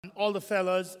all the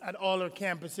fellas at all our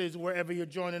campuses, wherever you're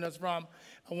joining us from,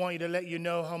 I want you to let you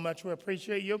know how much we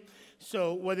appreciate you.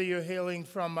 So whether you're hailing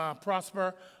from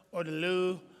Prosper or the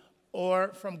Lou or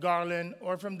from Garland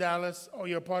or from Dallas or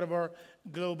you're part of our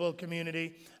global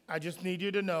community, I just need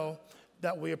you to know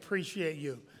that we appreciate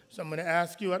you. So I'm going to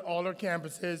ask you at all our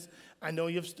campuses, I know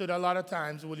you've stood a lot of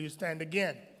times, will you stand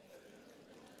again?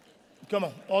 Come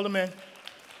on, all the men.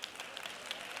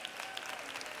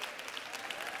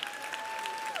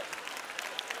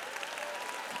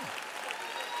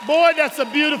 Boy, that's a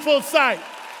beautiful sight.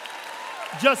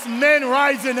 Just men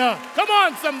rising up. Come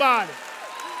on, somebody.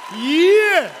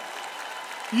 Yeah.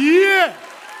 Yeah.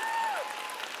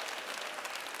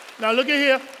 Now look at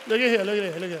here. Look at here. Look at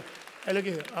here. Look at here. Hey, look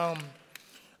at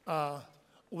here.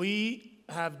 We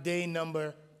have day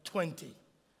number 20.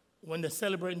 When they're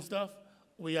celebrating stuff,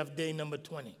 we have day number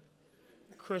 20.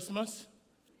 Christmas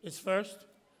is first.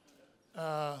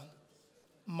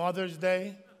 Mother's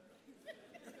Day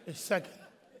is second.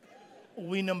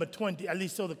 We number 20, at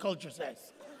least so the culture says.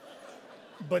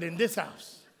 But in this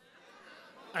house,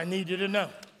 I need you to know,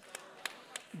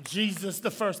 Jesus the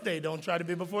first day. Don't try to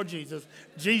be before Jesus.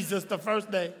 Jesus the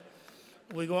first day.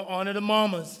 We're going to honor the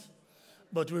mamas,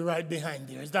 but we're right behind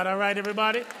you. Is that all right,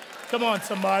 everybody? Come on,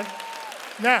 somebody.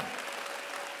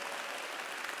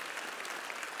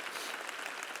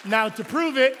 Now, to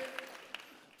prove it,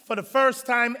 for the first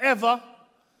time ever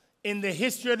in the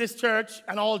history of this church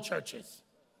and all churches,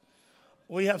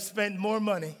 we have spent more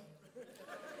money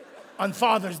on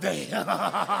Father's Day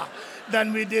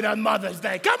than we did on Mother's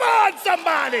Day. Come on,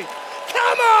 somebody.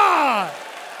 Come on.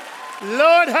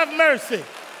 Lord have mercy.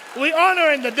 We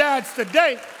honoring the dads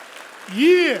today.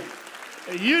 Yeah.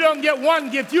 You don't get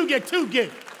one gift, you get two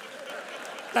gifts.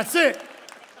 That's it.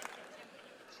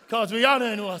 Because we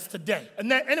honoring us today.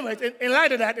 And then, anyway, in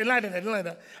light of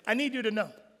that, I need you to know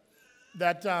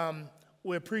that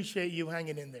we appreciate you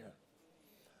hanging in there.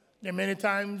 There are many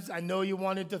times I know you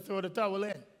wanted to throw the towel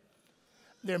in.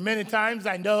 There are many times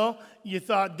I know you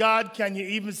thought, God, can you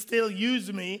even still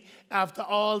use me after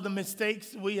all the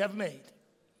mistakes we have made?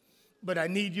 But I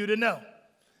need you to know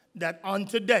that on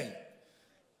today,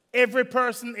 every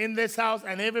person in this house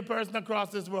and every person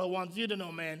across this world wants you to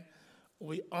know, man,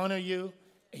 we honor you.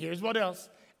 Here's what else.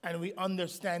 And we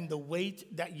understand the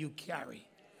weight that you carry.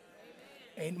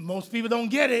 And most people don't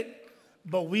get it.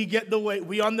 But we get the weight.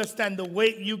 We understand the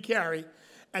weight you carry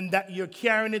and that you're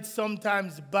carrying it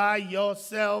sometimes by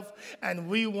yourself. And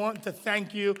we want to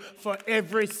thank you for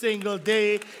every single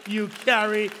day you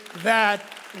carry that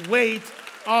weight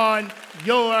on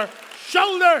your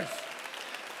shoulders.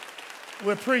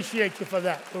 We appreciate you for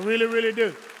that. We really, really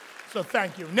do. So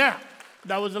thank you. Now,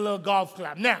 that was a little golf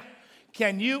clap. Now,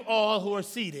 can you all who are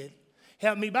seated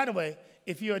help me? By the way,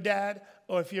 if you're a dad,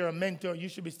 or if you're a mentor, you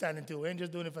should be standing too. We ain't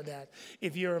just doing it for that.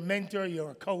 If you're a mentor,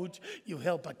 you're a coach, you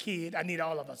help a kid, I need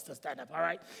all of us to stand up, all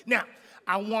right? Now,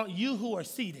 I want you who are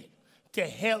seated to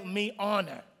help me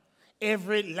honor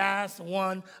every last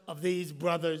one of these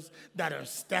brothers that are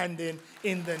standing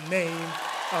in the name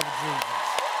of Jesus.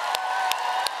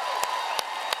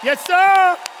 Yes,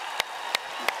 sir.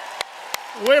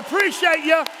 We appreciate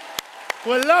you.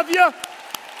 We love you.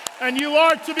 And you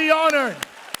are to be honored.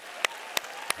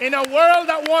 In a world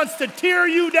that wants to tear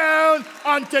you down,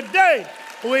 on today,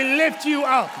 we lift you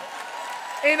up.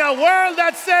 In a world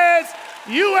that says,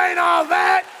 you ain't all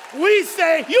that, we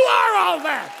say, you are all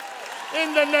that.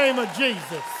 In the name of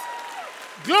Jesus.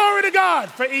 Glory to God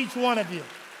for each one of you.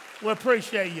 We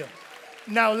appreciate you.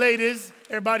 Now, ladies,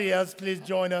 everybody else, please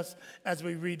join us as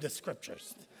we read the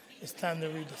scriptures. It's time to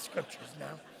read the scriptures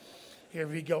now. Here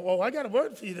we go. Oh, I got a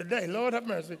word for you today. Lord have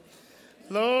mercy.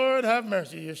 Lord have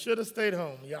mercy. You should have stayed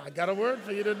home. Yeah, I got a word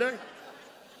for you today.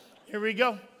 Here we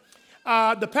go.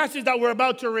 The passage that we're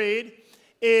about to read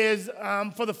is,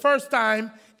 for the first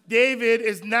time, David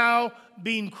is now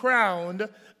being crowned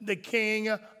the king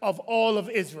of all of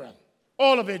Israel.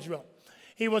 All of Israel.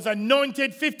 He was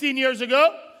anointed 15 years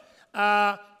ago.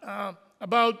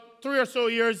 About 3 or so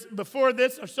years before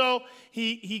this or so,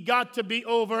 he got to be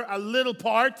over a little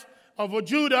part of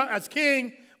Judah as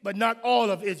king, but not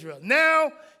all of Israel.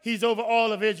 Now he's over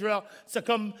all of Israel. So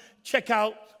come check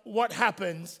out what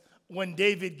happens when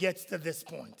David gets to this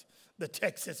point. The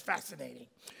text is fascinating.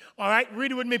 All right,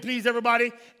 read it with me, please,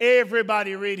 everybody.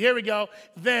 Everybody read. Here we go.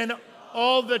 Then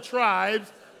all the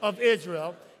tribes of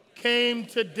Israel came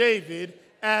to David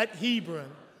at Hebron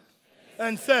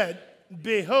and said,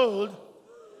 behold,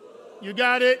 you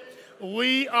got it?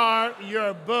 We are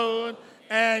your bone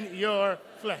and your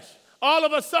flesh. All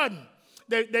of a sudden,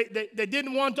 they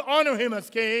didn't want to honor him as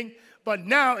king, but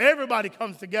now everybody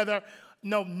comes together.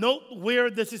 Now, note where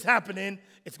this is happening.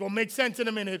 it's going to make sense in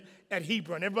a minute, at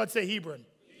Hebron. Everybody say Hebron.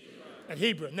 At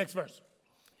Hebron. Next verse.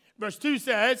 Verse 2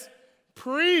 says,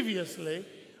 previously,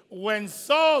 when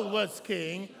Saul was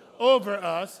king over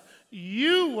us,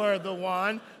 you were the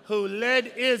one who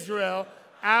led Israel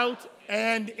out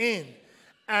and in.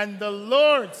 And the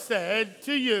Lord said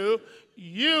to you,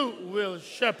 you will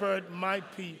shepherd my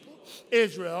people,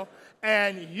 Israel,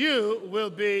 and you will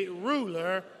be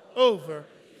ruler over.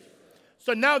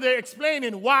 So now they're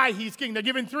explaining why he's king. They're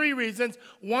giving 3 reasons.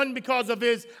 1, because of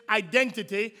his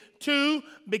identity. 2,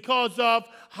 because of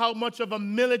how much of a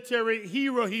military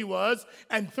hero he was.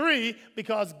 And 3,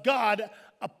 because God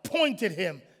appointed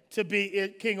him to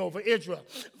be king over Israel.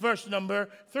 Verse number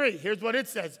 3. Here's what it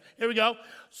says. Here we go.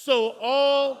 So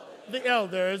all the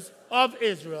elders of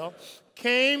Israel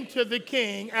came to the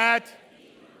king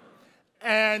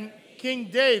and King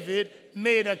David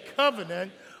made a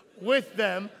covenant with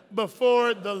them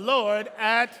before the Lord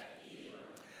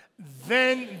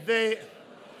then they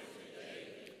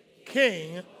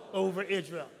king over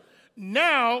Israel.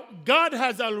 Now, God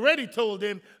has already told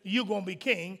him, you're going to be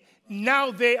king.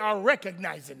 Now they are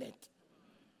recognizing it.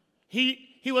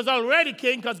 He was already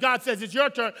king because God says it's your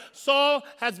turn. Saul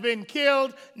has been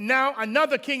killed. Now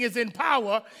another king is in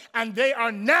power, and they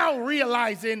are now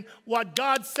realizing what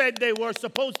God said they were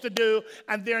supposed to do,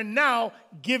 and they're now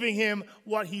giving him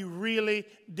what he really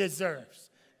deserves.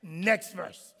 Next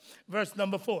verse. Verse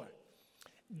number 4.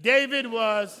 David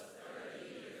was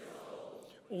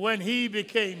when he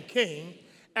became king,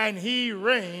 and he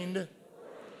reigned.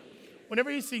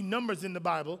 Whenever you see numbers in the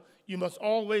Bible, you must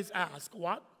always ask,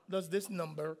 what does this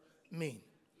number mean?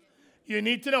 You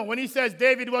need to know. When he says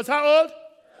David was how old? 30.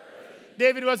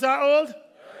 David was how old? 30.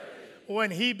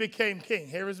 When he became king.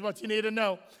 Here is what you need to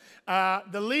know.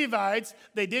 The Levites,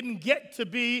 they didn't get to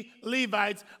be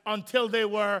Levites until they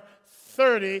were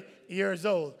 30 years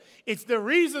old. It's the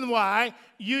reason why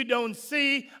you don't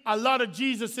see a lot of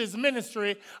Jesus'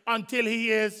 ministry until he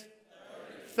is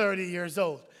 30 years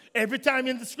old. Every time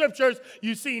in the scriptures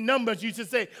you see numbers, you should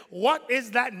say, what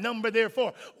is that number there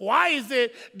for? Why is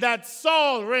it that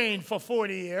Saul reigned for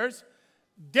 40 years,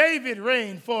 David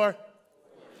reigned for,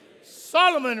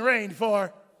 Solomon reigned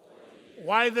for,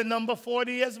 why the number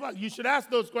 40 as well? You should ask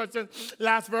those questions.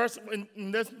 Last verse,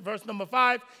 in this verse number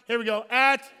 5, here we go.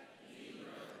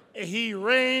 He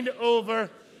reigned over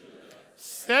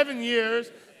 7 years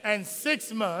and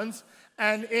 6 months,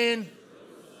 and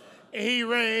he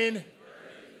reigned.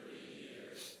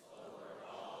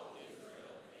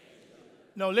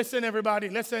 No, listen, everybody.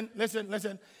 Listen.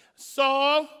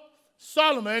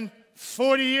 Solomon,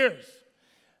 40 years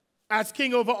as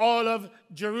king over all of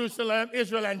Jerusalem,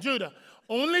 Israel, and Judah.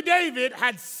 Only David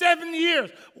had 7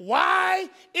 years. Why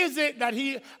is it that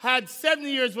he had 7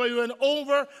 years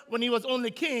when he was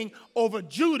only king over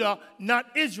Judah, not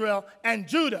Israel and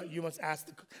Judah? You must ask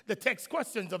the text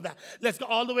questions of that. Let's go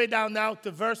all the way down now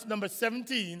to verse number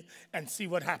 17 and see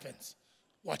what happens.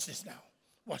 Watch this now.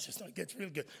 Watch this now. It gets real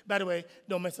good. By the way,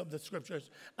 don't mess up the scriptures.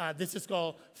 This is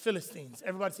called Philistines.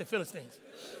 Everybody say Philistines.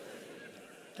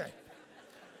 Okay.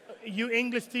 You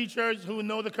English teachers who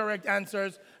know the correct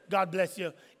answers, God bless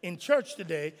you. In church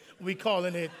today, we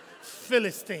calling it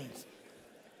Philistines.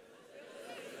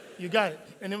 You got it.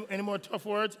 Any more tough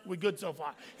words? We're good so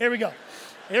far. Here we go.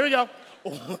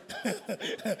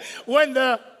 When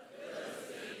the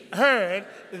heard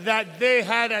that they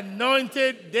had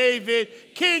anointed David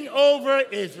king over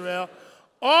Israel,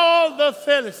 all the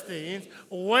Philistines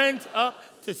went up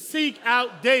to seek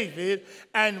out David,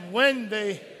 and when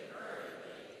they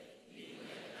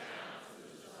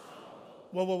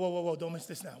Whoa, don't miss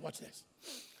this now. Watch this.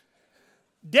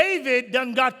 David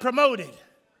done got promoted.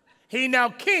 He now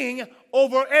king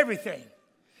over everything.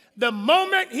 The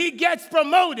moment he gets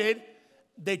promoted,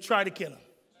 they try to kill him.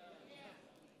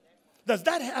 Does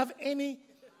that have any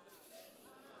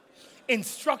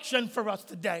instruction for us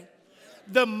today?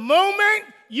 The moment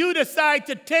you decide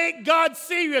to take God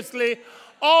seriously,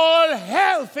 all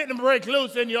hell fit and break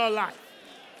loose in your life.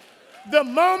 The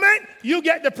moment you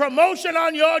get the promotion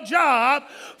on your job,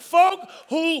 folk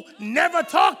who never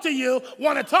talked to you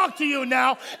want to talk to you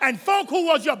now, and folk who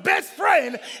was your best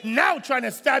friend now trying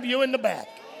to stab you in the back.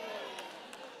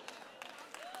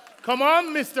 Come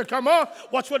on, mister, come on.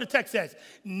 Watch what the text says.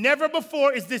 Never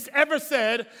before is this ever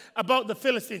said about the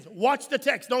Philistines. Watch the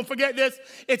text. Don't forget this.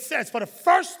 It says for the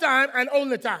first time and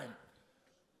only time.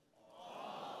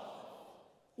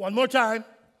 One more time.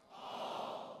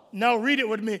 Now read it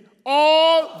with me.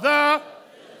 All the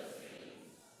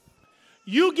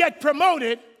you get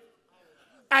promoted,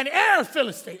 and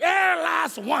Philistine,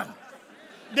 last one,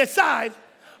 decide,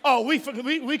 oh, we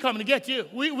coming to get you.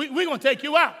 We going to take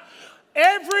you out.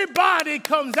 Everybody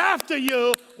comes after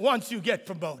you once you get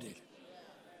promoted.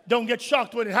 Don't get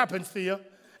shocked when it happens to you.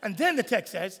 And then the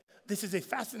text says, this is a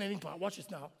fascinating part. Watch this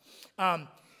now.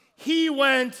 He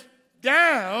went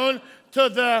down to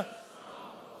the...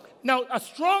 Now, a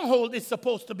stronghold is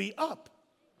supposed to be up.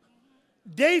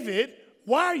 David,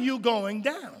 why are you going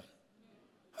down?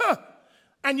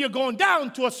 And you're going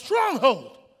down to a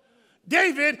stronghold.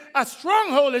 David, a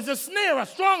stronghold is a snare. A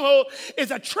stronghold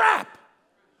is a trap.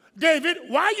 David,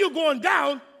 why are you going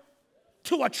down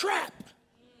to a trap?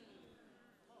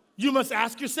 You must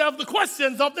ask yourself the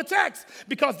questions of the text,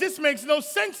 because this makes no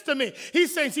sense to me.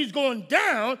 He's saying he's going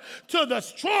down to the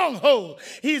stronghold.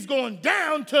 He's going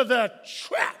down to the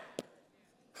trap.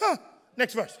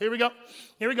 Next verse. Here we go.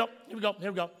 Here we go. Here we go.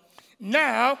 Here we go.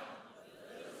 Now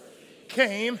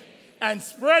came and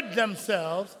spread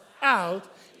themselves out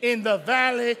in the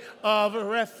valley of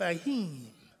Rephaim.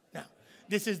 Now,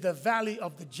 this is the valley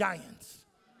of the giants.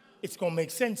 It's going to make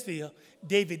sense to you.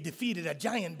 David defeated a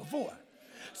giant before.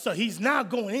 So he's now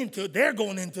they're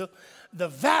going into the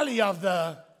valley of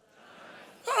the...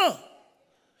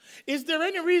 Is there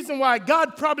any reason why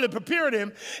God probably prepared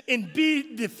him in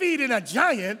defeating a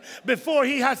giant before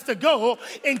he has to go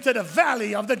into the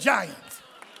valley of the giants?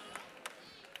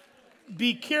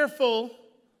 Be careful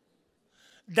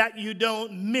that you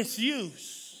don't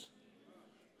misuse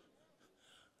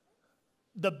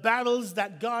the battles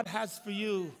that God has for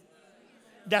you.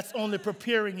 That's only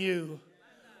preparing you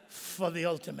for the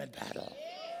ultimate battle.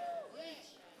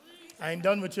 I ain't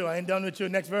done with you. I ain't done with you.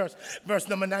 Next verse. Verse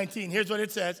number 19. Here's what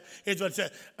it says. Here's what it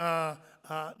says.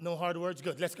 No hard words?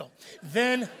 Good. Let's go.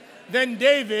 Then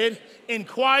David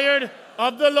inquired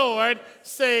of the Lord,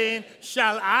 saying,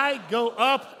 shall I go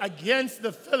up against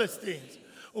the Philistines?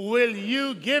 Will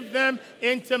you give them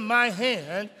into my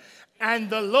hand? And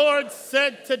the Lord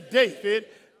said to David,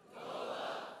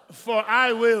 for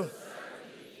I will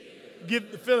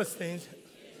give the Philistines.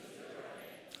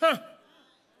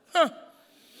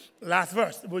 Last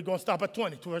verse. We're going to stop at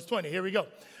 20. Verse 20. Here we go.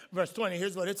 Verse 20.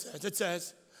 Here's what it says. It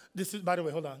says, this is, by the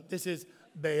way, hold on. This is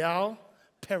Baal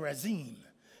Perazim.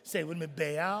 Say it with me.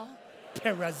 Baal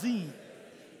Perazim.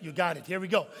 You got it. Here we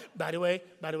go. By the way,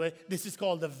 this is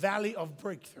called the Valley of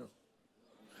Breakthrough.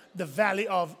 The Valley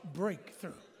of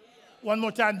Breakthrough. One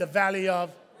more time. The Valley of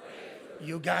Breakthrough.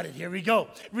 You got it. Here we go.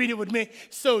 Read it with me.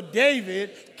 So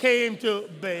David came to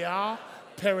Baal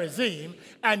Perazim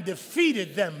and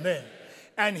defeated them there.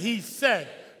 And he said,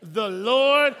 the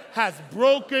Lord has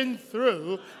broken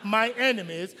through my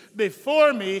enemies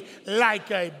before me like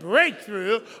a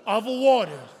breakthrough of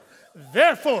water.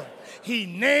 Therefore, he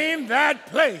named that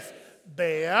place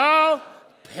Baal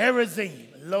Perazim.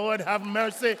 Lord have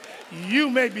mercy. You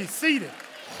may be seated.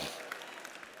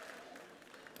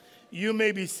 You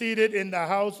may be seated in the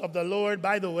house of the Lord.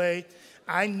 By the way,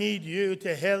 I need you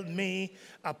to help me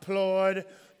applaud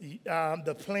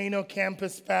the Plano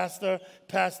campus pastor,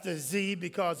 Pastor Z,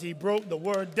 because he broke the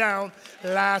word down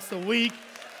last week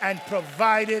and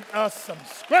provided us some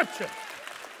scripture.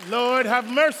 Lord have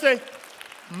mercy.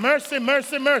 Mercy,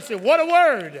 mercy, mercy. What a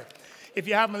word. If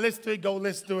you haven't listened to it, go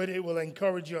listen to it. It will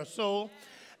encourage your soul.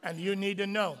 And you need to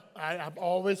know, I've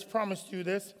always promised you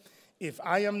this. If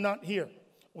I am not here,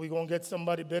 we're going to get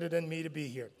somebody better than me to be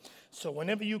here. So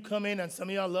whenever you come in, and some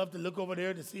of y'all love to look over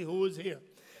there to see who is here.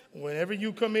 Whenever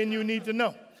you come in, you need to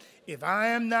know, if I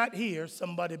am not here,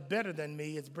 somebody better than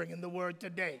me is bringing the word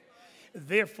today.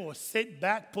 Therefore, sit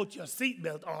back, put your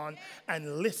seatbelt on,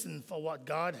 and listen for what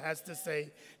God has to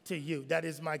say to you. That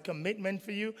is my commitment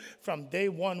for you from day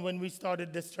one when we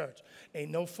started this church.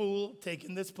 Ain't no fool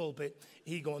taking this pulpit.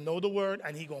 He going to know the word,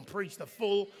 and he going to preach the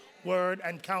full word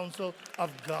and counsel of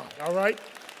God. All right?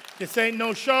 This ain't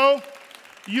no show.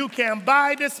 You can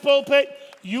buy this pulpit.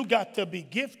 You got to be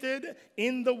gifted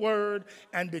in the word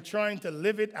and be trying to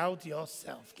live it out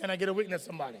yourself. Can I get a witness,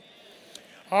 somebody?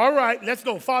 All right, let's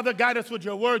go. Father, guide us with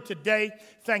your word today.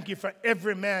 Thank you for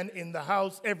every man in the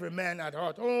house, every man at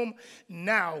our home.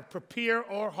 Now, prepare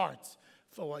our hearts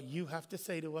for what you have to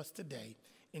say to us today.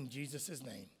 In Jesus'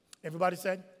 name. Everybody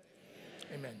said?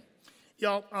 Amen.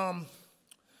 Y'all,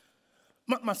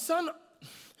 my son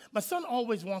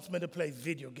always wants me to play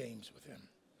video games with him.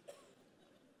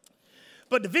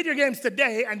 But the video games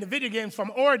today and the video games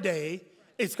from our day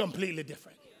is completely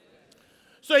different.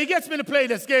 So he gets me to play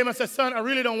this game. I said, son, I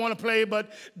really don't want to play,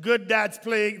 but good dads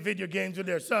play video games with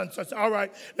their sons. So I said, all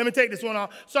right, let me take this one off.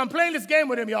 So I'm playing this game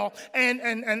with him, y'all. And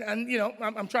you know,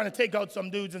 I'm trying to take out some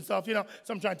dudes and stuff, you know.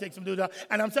 So I'm trying to take some dudes out.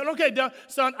 And I'm saying, okay,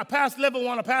 son, I passed level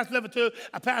 1, I passed level 2,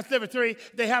 I passed level 3.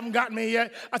 They haven't gotten me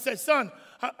yet. I said, son,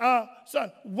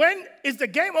 when is the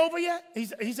game over yet?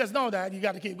 He says, no, Dad, you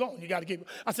got to keep going. You got to keep going.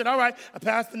 I said, all right, I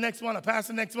passed the next one. I passed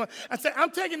the next one. I said, I'm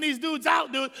taking these dudes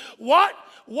out, dude.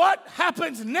 What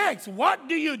happens next? What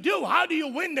do you do? How do you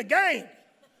win the game?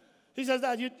 He says,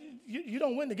 Dad, you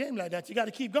don't win the game like that. You got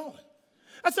to keep going.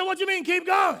 I said, what do you mean keep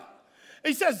going?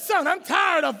 He says, son, I'm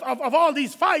tired of all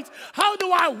these fights. How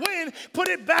do I win? Put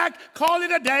it back, call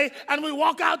it a day, and we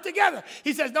walk out together.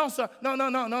 He says, no, sir. No,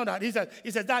 Dad. He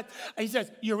says, Dad,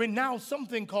 you're in now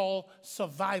something called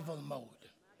survival mode.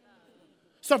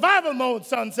 Survival mode,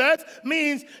 son says,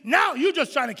 means now you're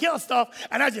just trying to kill stuff,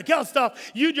 and as you kill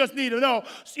stuff, you just need to know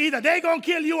either they're going to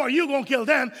kill you or you're going to kill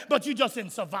them, but you're just in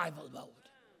survival mode.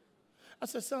 I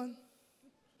said, son,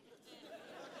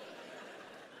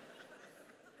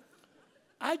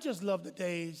 I just love the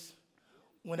days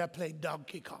when I played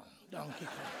Donkey Kong. Donkey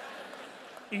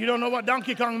Kong. You don't know what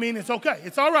Donkey Kong means? It's okay.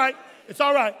 It's all right. It's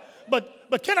all right.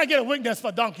 But can I get a witness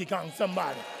for Donkey Kong,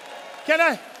 somebody? Can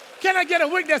I get a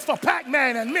witness for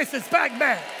Pac-Man and Mrs.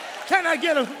 Pac-Man? Can I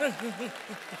get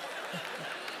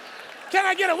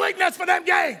a witness for them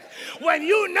games? When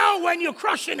you know when you're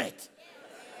crushing it.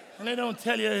 And they don't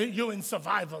tell you you're in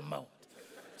survival mode.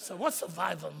 So what's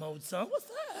survival mode, son? What's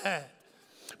that?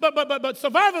 But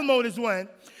survival mode is when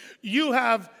you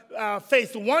have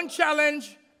faced one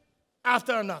challenge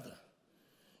after another.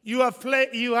 You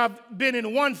have been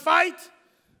in one fight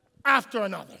after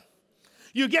another.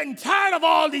 You're getting tired of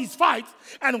all these fights,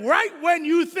 and right when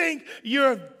you think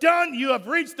you're done, you have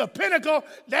reached the pinnacle,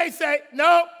 they say,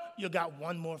 no, you got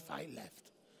one more fight left.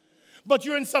 But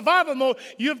you're in survival mode.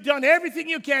 You've done everything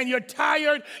you can. You're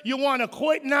tired. You want to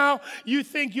quit now. You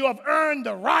think you have earned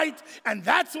the right, and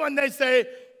that's when they say,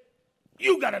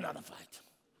 you got another fight.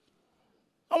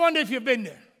 I wonder if you've been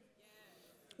there.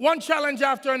 One challenge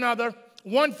after another,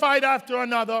 one fight after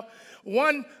another,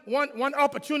 one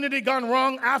opportunity gone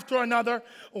wrong after another,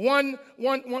 one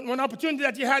opportunity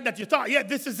that you had that you thought, yeah,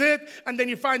 this is it, and then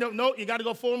you find out, no, you got to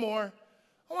go 4 more.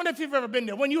 I wonder if you've ever been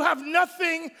there. When you have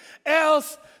nothing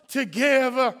else to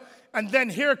give, and then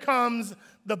here comes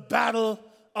the battle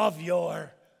of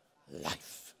your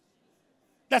life.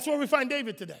 That's where we find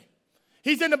David today.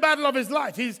 He's in the battle of his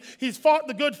life. He's fought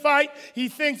the good fight. He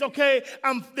thinks, okay,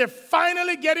 they're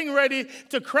finally getting ready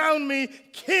to crown me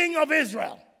king of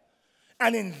Israel.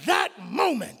 And in that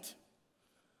moment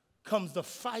comes the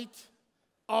fight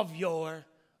of your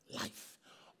life.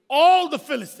 All the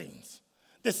Philistines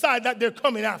decide that they're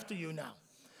coming after you now.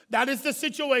 That is the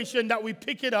situation that we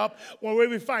pick it up where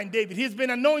we find David. He's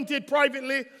been anointed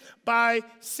privately by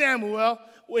Samuel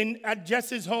at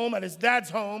Jesse's home, at his dad's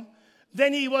home.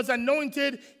 Then he was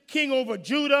anointed king over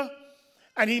Judah,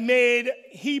 and he made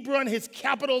Hebron his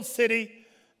capital city.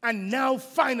 And now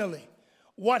finally,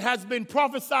 what has been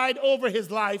prophesied over his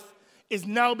life is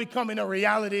now becoming a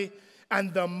reality.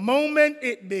 And the moment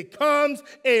it becomes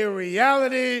a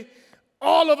reality,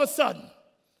 all of a sudden,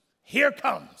 here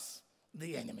comes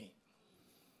the enemy.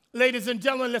 Ladies and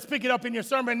gentlemen, let's pick it up in your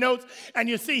sermon notes. And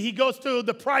you see he goes through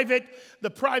the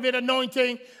private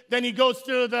anointing. Then he goes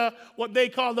through what they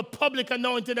call the public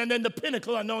anointing, and then the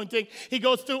pinnacle anointing. He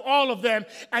goes through all of them.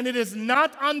 And it is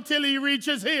not until he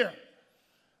reaches here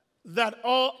that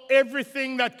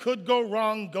everything that could go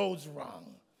wrong goes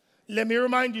wrong. Let me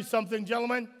remind you something,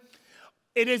 gentlemen.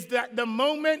 It is that the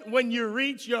moment when you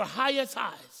reach your highest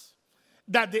highs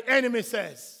that the enemy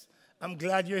says, I'm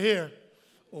glad you're here.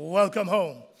 Welcome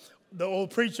home. The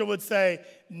old preacher would say,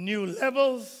 new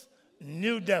levels,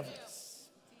 new devils.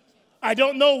 I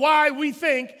don't know why we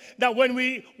think that when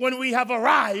we have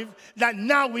arrived, that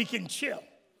now we can chill.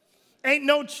 Ain't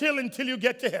no chill until you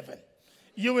get to heaven.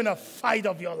 You're in a fight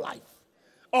of your life.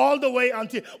 All the way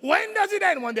until, when does it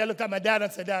end? One day I looked at my dad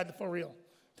and said, Dad, for real,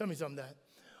 tell me something, Dad.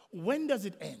 When does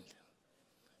it end?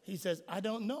 He says, I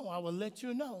don't know. I will let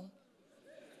you know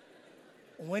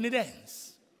when it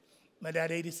ends. My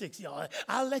dad, 86, y'all.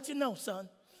 I'll let you know, son.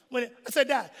 I said,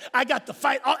 Dad, I got to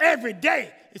fight every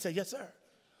day. He said, yes, sir.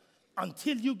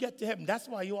 Until you get to heaven. That's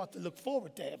why you ought to look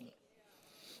forward to heaven.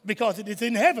 Because it is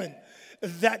in heaven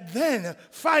that then,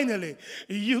 finally,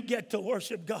 you get to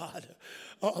worship God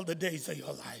all the days of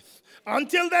your life.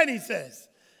 Until then, he says,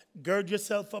 gird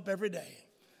yourself up every day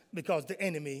because the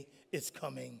enemy is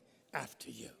coming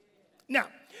after you. Now,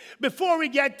 before we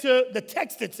get to the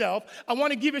text itself, I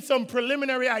want to give you some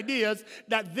preliminary ideas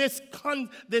that this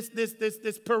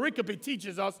pericope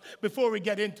teaches us before we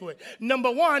get into it. Number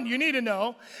one, you need to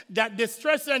know that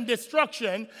distress and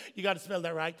destruction, you got to spell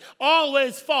that right,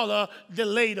 always follow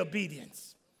delayed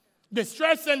obedience.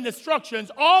 Distress and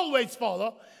destructions always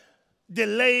follow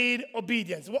delayed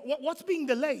obedience. What's being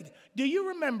delayed? Do you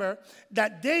remember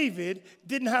that David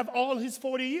didn't have all his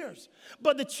 40 years?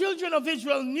 But the children of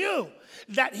Israel knew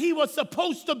that he was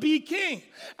supposed to be king.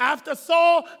 After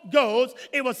Saul goes,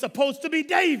 it was supposed to be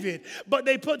David. But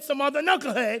they put some other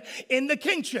knucklehead in the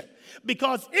kingship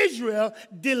because Israel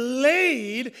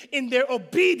delayed in their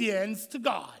obedience to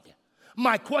God.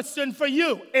 My question for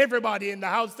you, everybody in the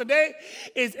house today,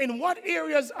 is in what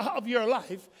areas of your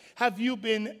life have you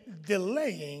been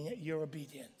delaying your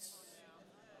obedience?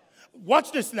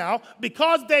 Watch this now.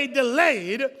 Because they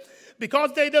delayed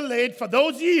for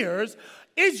those years,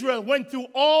 Israel went through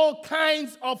all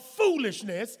kinds of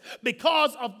foolishness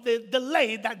because of the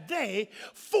delay that they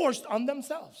forced on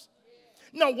themselves.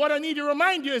 Now, what I need to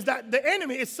remind you is that the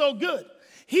enemy is so good.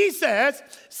 He says,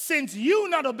 since you're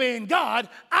not obeying God,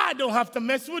 I don't have to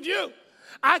mess with you.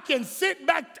 I can sit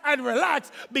back and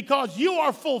relax because you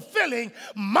are fulfilling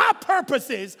my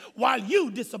purposes while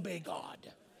you disobey God.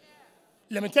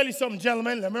 Let me tell you something,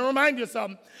 gentlemen. Let me remind you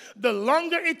something. The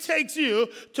longer it takes you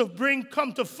to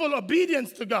come to full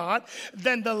obedience to God,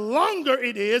 then the longer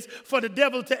it is for the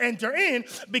devil to enter in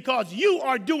because you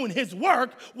are doing his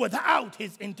work without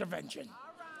his intervention.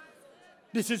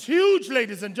 This is huge,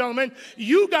 ladies and gentlemen.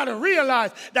 You got to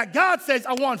realize that God says,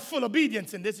 I want full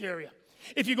obedience in this area.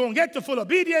 If you're going to get to full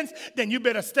obedience, then you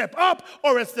better step up,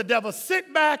 or else the devil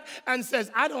sit back and says,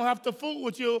 I don't have to fool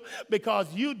with you because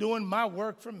you're doing my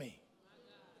work for me.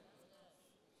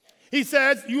 He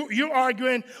says, you're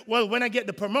arguing, well, when I get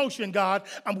the promotion, God,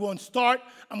 I'm going to start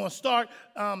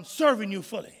serving you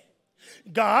fully.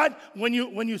 God, when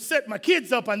you set my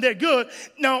kids up and they're good,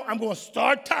 now I'm going to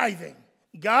start tithing.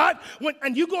 God,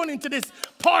 and you're going into this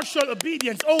partial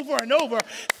obedience over and over,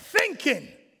 thinking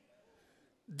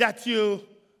that you're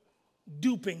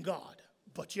duping God,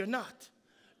 but you're not.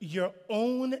 Your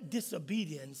own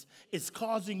disobedience is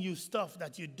causing you stuff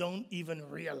that you don't even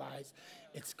realize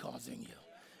it's causing you.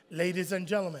 Ladies and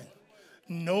gentlemen,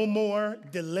 no more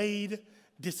delayed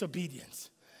disobedience.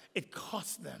 It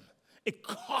cost them. It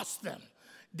cost them.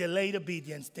 Delayed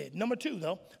obedience did. Number two,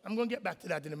 though, I'm going to get back to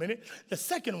that in a minute. The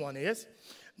second one is,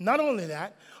 not only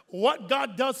that, what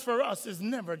God does for us is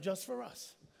never just for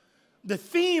us. The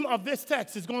theme of this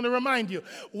text is going to remind you,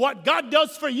 what God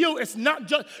does for you is not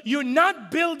just, you're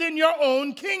not building your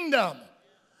own kingdom.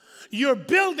 You're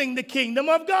building the kingdom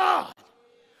of God.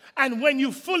 And when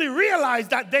you fully realize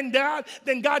that, then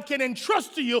God can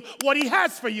entrust to you what he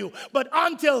has for you. But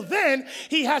until then,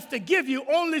 he has to give you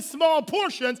only small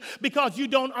portions because you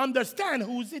don't understand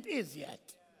whose it is yet.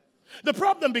 The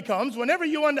problem becomes whenever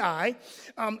you and I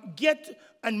get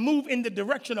and move in the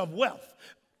direction of wealth,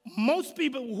 most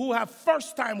people who have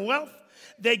first-time wealth,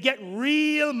 they get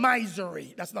real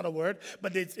misery. That's not a word,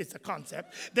 but it's a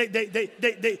concept.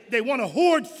 They want to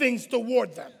hoard things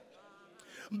toward them.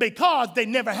 Because they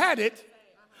never had it,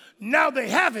 now they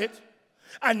have it,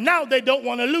 and now they don't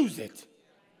want to lose it.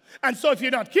 And so if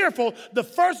you're not careful, the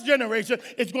first generation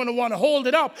is going to want to hold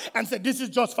it up and say, this is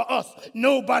just for us,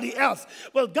 nobody else.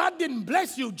 Well, God didn't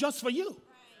bless you just for you.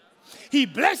 He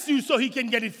blessed you so he can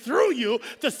get it through you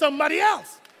to somebody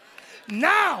else.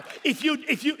 Now,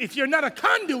 if you're not a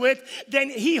conduit, then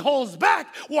he holds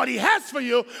back what he has for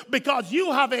you because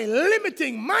you have a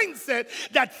limiting mindset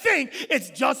that think it's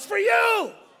just for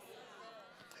you.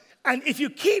 And if you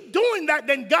keep doing that,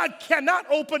 then God cannot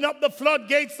open up the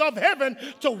floodgates of heaven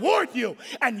toward you.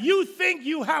 And you think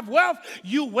you have wealth,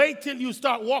 you wait till you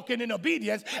start walking in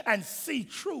obedience and see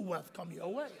true wealth come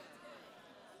your way.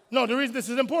 No, the reason this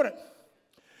is important,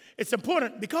 it's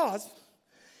important because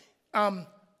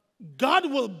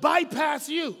God will bypass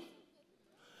you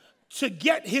to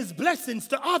get his blessings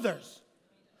to others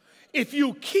if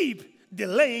you keep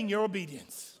delaying your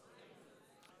obedience.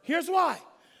 Here's why.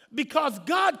 Because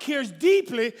God cares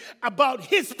deeply about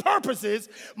his purposes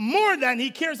more than he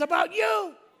cares about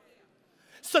you.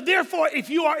 So therefore, if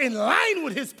you are in line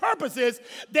with his purposes,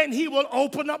 then he will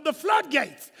open up the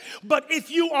floodgates. But if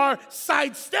you are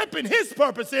sidestepping his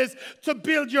purposes to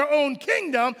build your own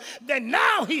kingdom, then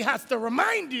now he has to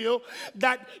remind you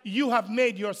that you have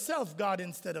made yourself God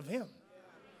instead of him.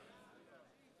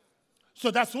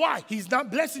 So that's why he's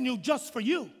not blessing you just for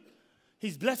you.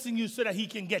 He's blessing you so that he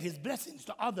can get his blessings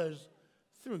to others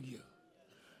through you.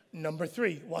 Number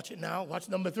 3, watch it now. Watch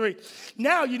number 3.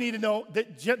 Now you need to know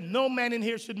that no man in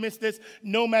here should miss this,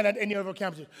 no man at any of our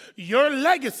campuses. Your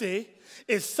legacy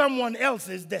is someone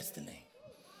else's destiny.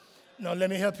 Now let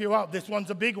me help you out. This one's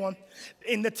a big one.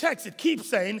 In the text, it keeps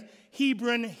saying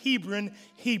Hebron, Hebron,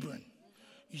 Hebron.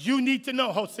 You need to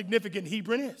know how significant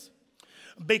Hebron is.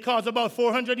 Because about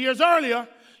 400 years earlier,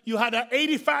 you had an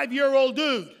 85-year-old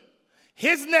dude.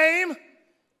 His name,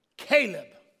 Caleb.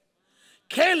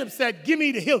 Caleb said, give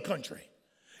me the hill country.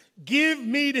 Give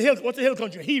me the hill. What's the hill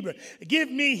country? Hebron. Give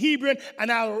me Hebron,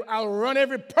 and I'll run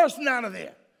every person out of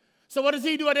there. So what does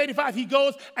he do at 85? He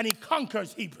goes and he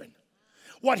conquers Hebron.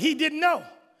 What he didn't know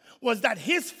was that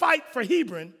his fight for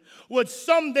Hebron would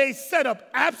someday set up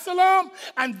Absalom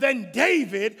and then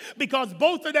David, because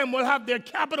both of them will have their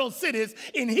capital cities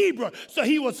in Hebron. So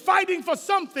he was fighting for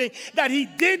something that he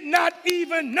did not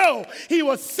even know. He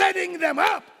was setting them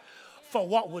up for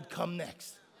what would come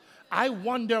next. I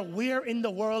wonder, where in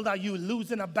the world are you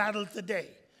losing a battle today?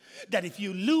 That if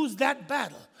you lose that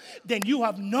battle, then you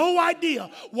have no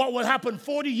idea what will happen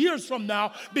 40 years from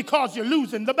now because you're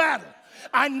losing the battle.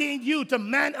 I need you to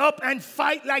man up and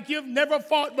fight like you've never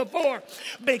fought before,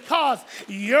 because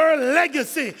your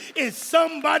legacy is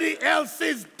somebody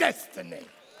else's destiny.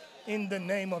 In the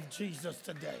name of Jesus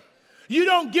today. You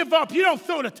don't give up. You don't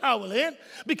throw the towel in,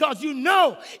 because you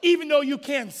know, even though you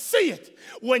can't see it,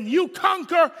 when you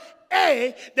conquer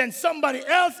A, then somebody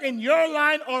else in your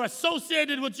line or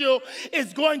associated with you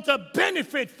is going to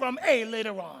benefit from A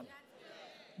later on.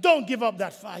 Don't give up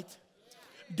that fight.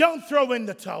 Don't throw in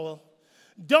the towel.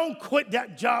 Don't quit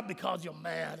that job because you're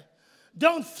mad.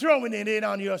 Don't throw it in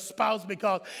on your spouse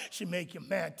because she make you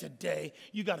mad today.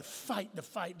 You got to fight the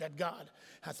fight that God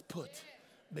has put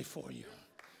before you.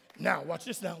 Now, watch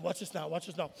this now, watch this now, watch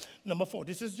this now. Number 4,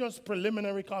 this is just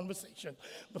preliminary conversation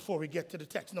before we get to the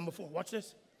text. Number 4, watch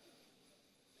this.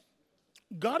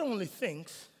 God only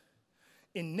thinks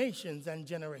in nations and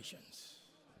generations.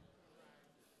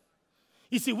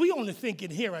 You see, we only think in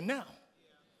here and now.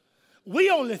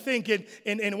 We only think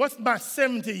in what's my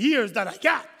 70 years that I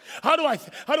got. How do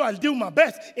I do my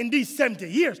best in these 70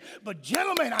 years? But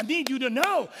gentlemen, I need you to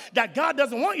know that God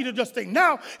doesn't want you to just think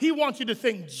now. He wants you to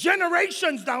think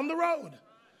generations down the road.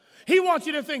 He wants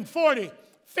you to think 40,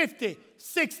 50,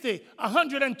 60,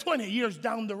 120 years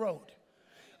down the road.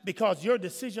 Because your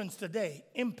decisions today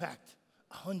impact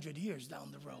 100 years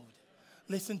down the road.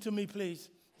 Listen to me, please.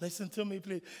 Listen to me,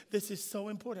 please. This is so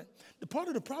important. The part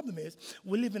of the problem is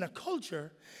we live in a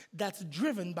culture that's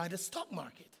driven by the stock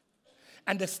market.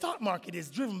 And the stock market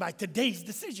is driven by today's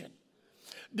decision.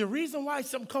 The reason why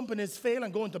some companies fail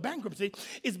and go into bankruptcy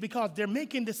is because they're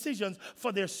making decisions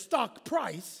for their stock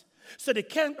price, so they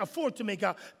can't afford to make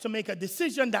a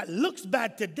decision that looks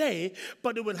bad today,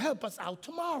 but it will help us out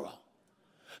tomorrow.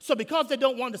 So because they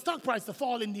don't want the stock price to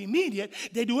fall in the immediate,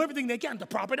 they do everything they can to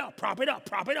prop it up, prop it up,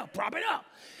 prop it up, prop it up.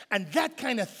 And that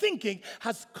kind of thinking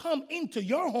has come into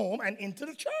your home and into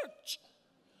the church.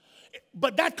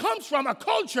 But that comes from a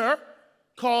culture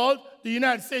called the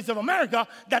United States of America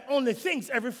that only thinks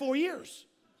every 4 years.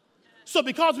 So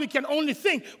because we can only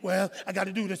think, well, I got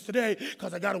to do this today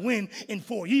because I got to win in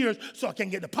 4 years so I can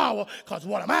get the power, because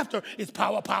what I'm after is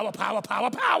power, power, power,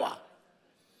 power, power.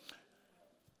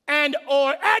 And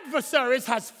our adversaries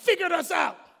has figured us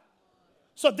out.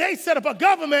 So they set up a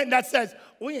government that says,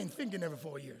 we ain't thinking every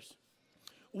 4 years.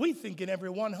 We thinking every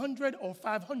 100 or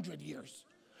 500 years.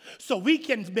 So we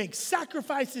can make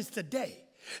sacrifices today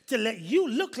to let you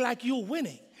look like you're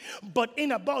winning. But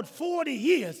in about 40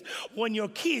 years, when your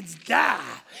kids die,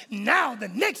 now the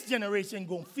next generation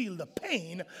going to feel the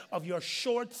pain of your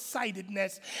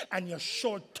short-sightedness and your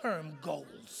short-term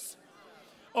goals.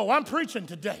 Oh, I'm preaching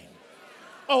today.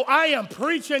 Oh, I am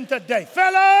preaching today.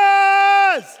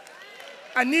 Fellas,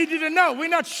 I need you to know we're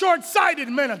not short-sighted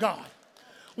men of God.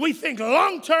 We think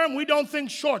long-term, we don't think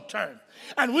short-term.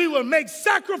 And we will make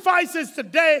sacrifices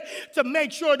today to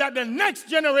make sure that the next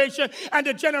generation and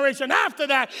the generation after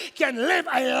that can live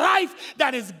a life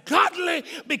that is godly,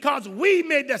 because we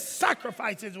made the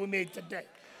sacrifices we made today.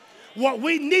 What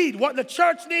we need, what the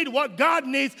church needs, what God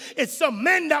needs is some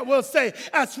men that will say,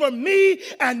 as for me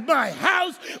and my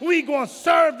house, we going to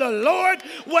serve the Lord,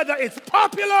 whether it's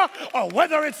popular or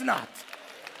whether it's not.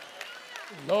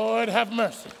 Lord have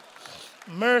mercy.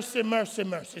 Mercy, mercy,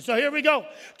 mercy. So here we go.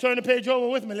 Turn the page over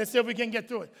with me. Let's see if we can get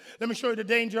through it. Let me show you the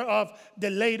danger of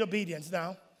delayed obedience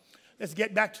now. Let's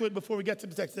get back to it before we get to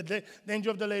the text. The danger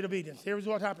of delayed obedience. Here's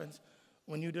what happens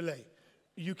when you delay.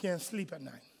 You can't sleep at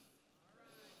night.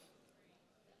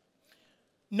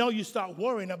 No, you start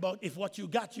worrying about if what you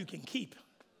got you can keep.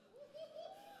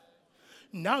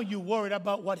 Now you're worried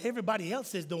about what everybody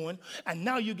else is doing, and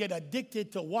now you get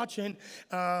addicted to watching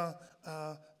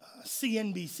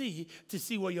CNBC to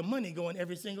see where your money going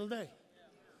every single day.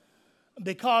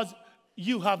 Because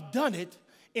you have done it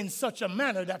in such a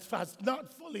manner that has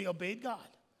not fully obeyed God.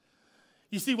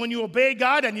 You see, when you obey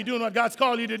God and you're doing what God's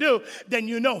called you to do, then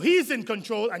you know He's in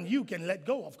control and you can let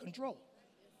go of control.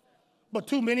 But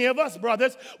too many of us,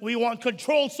 brothers, we want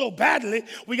control so badly,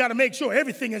 we got to make sure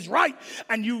everything is right.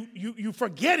 And you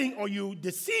forgetting or you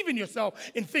deceiving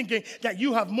yourself in thinking that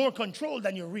you have more control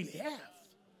than you really have.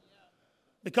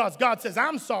 Because God says,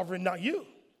 I'm sovereign, not you.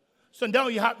 So now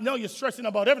you're stressing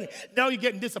about everything. Now you're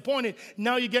getting disappointed.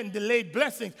 Now you're getting delayed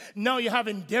blessings. Now you're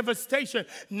having devastation.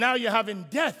 Now you're having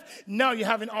death. Now you're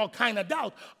having all kind of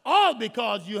doubt. All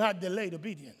because you had delayed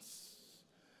obedience.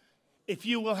 If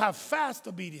you will have fast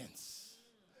obedience,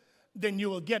 then you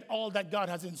will get all that God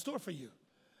has in store for you.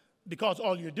 Because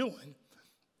all you're doing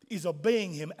is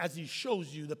obeying Him as He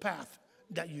shows you the path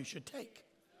that you should take.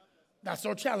 That's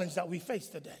our challenge that we face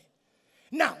today.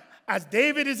 Now, as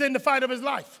David is in the fight of his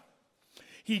life,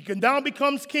 he now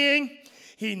becomes king.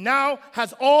 He now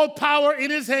has all power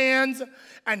in his hands.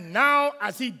 And now,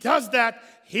 as he does that,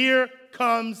 here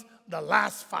comes the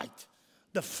last fight.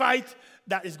 The fight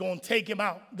that is going to take him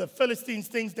out. The Philistines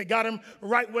think they got him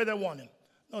right where they want him.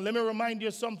 Now, let me remind you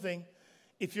of something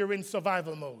if you're in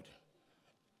survival mode.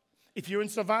 If you're in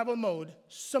survival mode,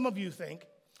 some of you think,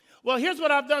 well, here's what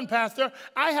I've done, Pastor.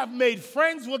 I have made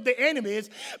friends with the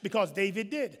enemies because David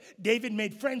did. David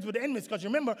made friends with the enemies because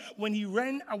remember, when he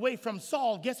ran away from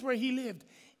Saul, guess where he lived?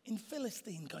 In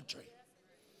Philistine country.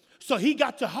 So he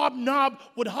got to hobnob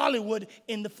with Hollywood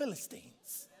in the Philistines.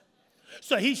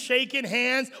 So he's shaking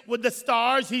hands with the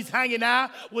stars. He's hanging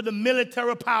out with the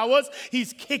military powers.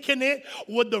 He's kicking it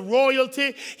with the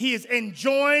royalty. He is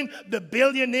enjoying the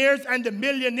billionaires and the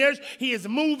millionaires. He is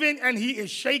moving and he is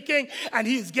shaking and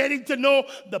he is getting to know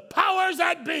the powers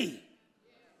that be.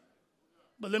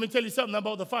 But let me tell you something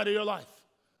about the fight of your life.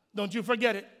 Don't you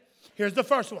forget it. Here's the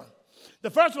first one. The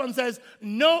first one says,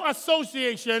 no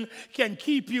association can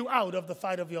keep you out of the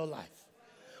fight of your life.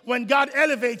 When God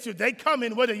elevates you, they come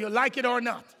in whether you like it or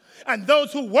not. And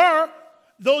those who were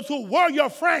your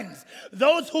friends,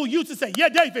 those who used to say, yeah,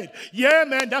 David, yeah,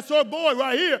 man, that's our boy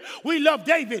right here. We love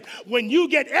David. When you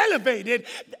get elevated,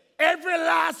 every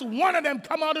last one of them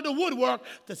come out of the woodwork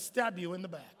to stab you in the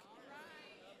back.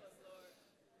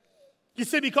 You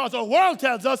see, because our world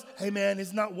tells us, hey, man,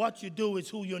 it's not what you do, it's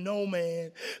who you know,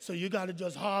 man. So you got to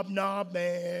just hobnob,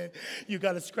 man. You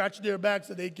got to scratch their back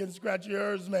so they can scratch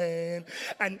yours, man.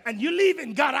 And you're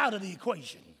leaving God out of the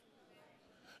equation.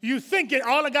 You thinking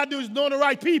all I got to do is know the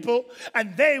right people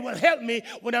and they will help me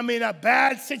when I'm in a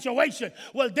bad situation.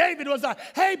 Well, David was like,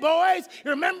 hey, boys,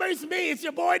 remember it's me. It's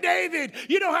your boy David.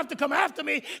 You don't have to come after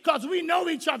me because we know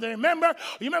each other. Remember?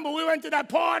 You remember we went to that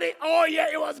party? Oh,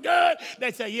 yeah, it was good.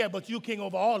 They say, yeah, but you king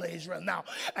over all of Israel now.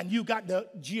 And you got the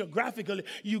geographically,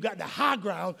 you got the high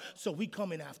ground, so we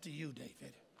coming after you,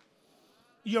 David.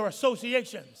 Your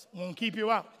associations won't keep you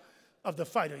out of the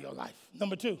fight of your life.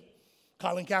 Number 2,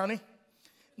 Collin County.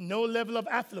 No level of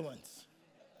affluence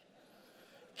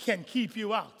can keep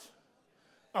you out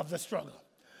of the struggle.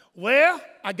 Well,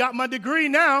 I got my degree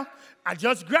now. I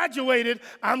just graduated.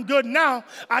 I'm good now.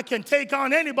 I can take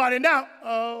on anybody now.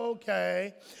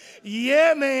 Okay.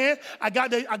 Yeah, man. I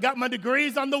got my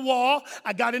degrees on the wall.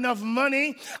 I got enough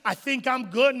money. I think I'm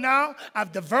good now.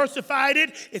 I've diversified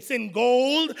it. It's in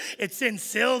gold. It's in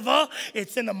silver.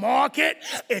 It's in the market.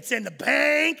 It's in the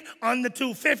bank on the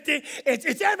 250.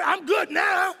 I'm good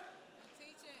now.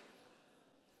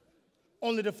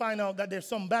 Only to find out that there's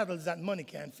some battles that money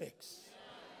can't fix.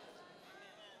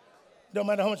 No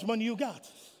matter how much money you got,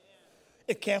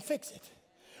 it can't fix it.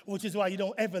 Which is why you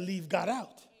don't ever leave God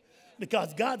out.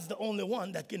 Because God's the only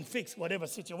one that can fix whatever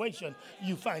situation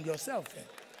you find yourself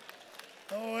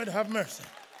in. Lord, have mercy.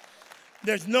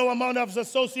 There's no amount of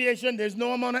association. There's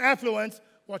no amount of affluence.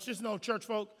 Watch this now, church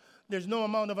folk. There's no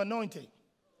amount of anointing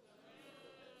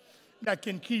that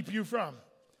can keep you from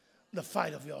the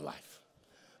fight of your life.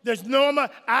 There's no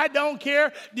amount. I don't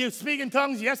care. You speak in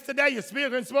tongues yesterday. You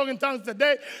spoke in tongues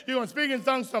today. You're going to speak in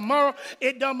tongues tomorrow.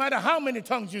 It don't matter how many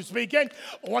tongues you speak in.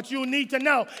 What you need to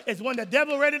know is when the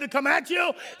devil ready to come at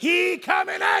you, he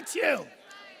coming at you.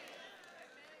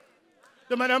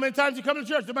 No matter how many times you come to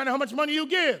church, no matter how much money you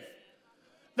give,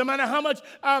 no matter how much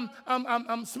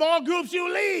small groups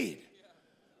you lead,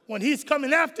 when he's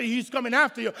coming after you, he's coming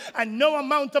after you. And no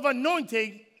amount of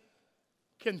anointing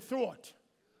can thwart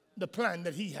the plan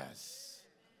that he has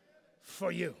for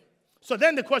you. So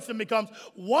then the question becomes,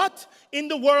 what in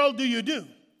the world do you do?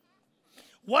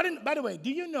 By the way, do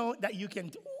you know that you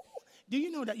can Do you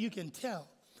know that you can tell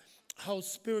how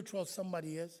spiritual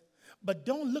somebody is? But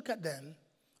don't look at them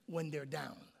when they're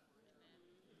down.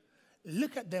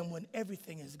 Look at them when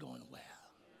everything is going well.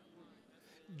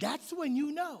 That's when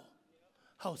you know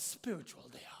how spiritual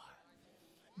they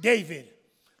are. David,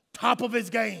 top of his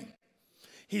game.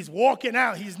 He's walking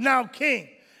out. He's now king.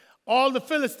 All the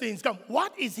Philistines come.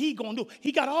 What is he going to do?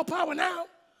 He got all power now.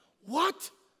 What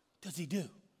does he do?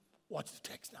 Watch the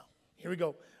text now. Here we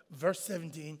go. Verse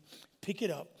 17. Pick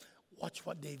it up. Watch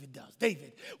what David does.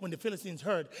 David, when the Philistines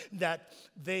heard that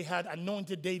they had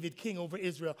anointed David king over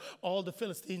Israel, all the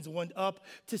Philistines went up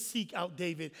to seek out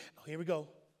David. Oh, here we go.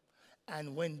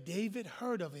 And when David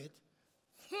heard of it,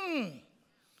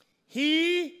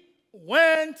 he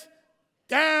went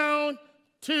down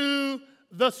to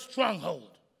the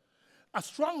stronghold. A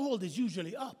stronghold is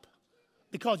usually up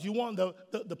because you want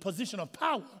the position of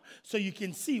power so you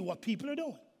can see what people are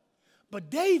doing. But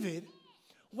David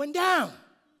went down.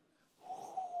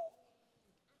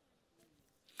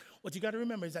 What you got to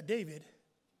remember is that David,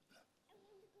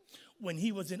 when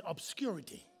he was in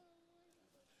obscurity,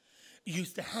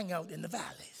 used to hang out in the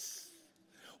valleys.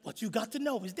 What you got to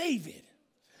know is David,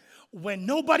 when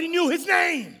nobody knew his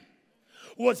name,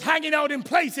 was hanging out in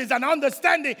places and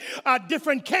understanding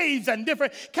different caves and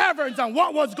different caverns and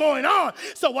what was going on.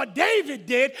 So what David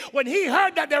did, when he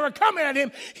heard that they were coming at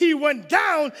him, he went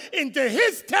down into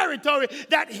his territory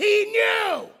that he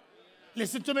knew.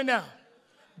 Listen to me now.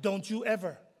 Don't you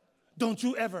ever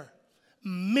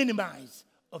minimize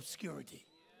obscurity.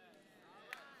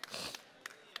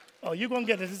 Oh, you're going to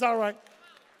get this. It's all right.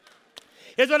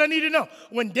 Here's what I need to know.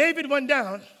 When David went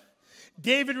down,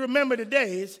 David remembered the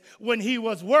days when he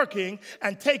was working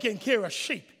and taking care of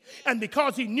sheep. And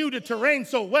because he knew the terrain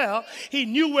so well, he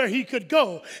knew where he could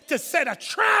go to set a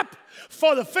trap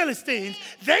for the Philistines.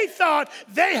 They thought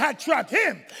they had trapped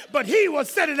him, but he was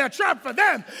setting a trap for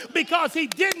them because he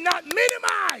did not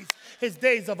minimize his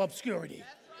days of obscurity.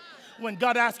 When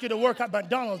God asks you to work at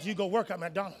McDonald's, you go work at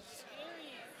McDonald's.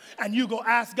 And you go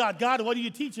ask God, God, what are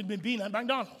you teaching me being at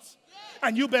McDonald's?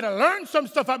 And you better learn some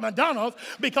stuff at McDonald's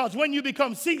because when you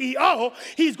become CEO,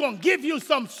 he's going to give you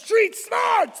some street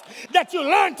smarts that you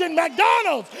learned in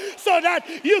McDonald's so that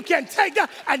you can take that.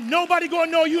 And nobody going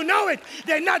to know you know it.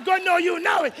 They're not going to know you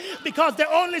know it because they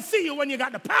only see you when you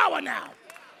got the power now.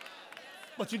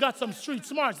 But you got some street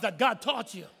smarts that God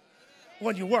taught you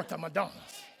when you worked at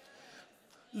McDonald's.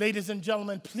 Ladies and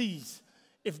gentlemen, please,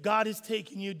 if God is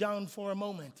taking you down for a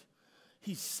moment,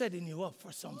 he's setting you up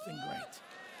for something great.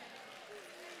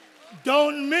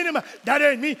 Don't minimize. That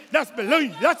ain't me. That's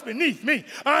beneath me.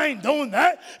 I ain't doing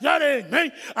that. That ain't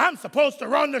me. I'm supposed to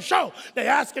run the show. They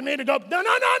asking me to go.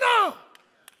 No.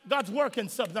 God's working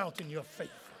something out in your faith.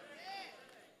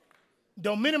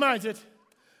 Don't minimize it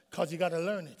because you got to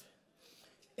learn it.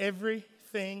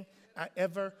 Everything I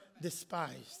ever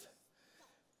despised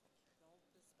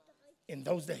in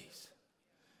those days,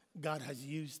 God has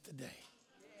used today.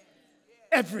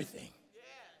 Everything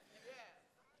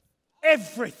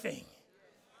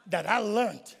that I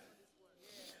learned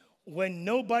when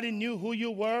nobody knew who you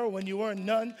were, when you were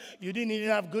none, you didn't even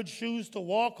have good shoes to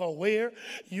walk or wear.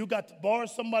 You got to borrow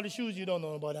somebody's shoes. You don't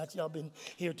know about that. Y'all been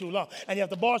here too long. And you have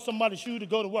to borrow somebody's shoe to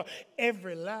go to work.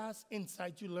 Every last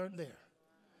insight you learned there,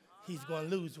 he's going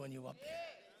to lose when you're up there.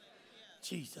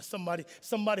 Jesus,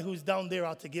 somebody who's down there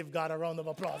ought to give God a round of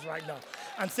applause right now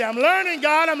and say, I'm learning,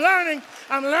 God. I'm learning,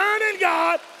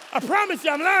 God. I promise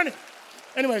you, I'm learning.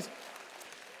 Anyways,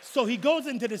 so he goes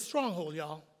into the stronghold,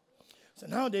 y'all. So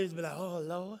now David's be like, oh,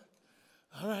 Lord.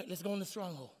 All right, let's go in the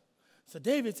stronghold. So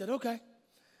David said, okay.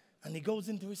 And he goes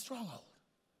into his stronghold.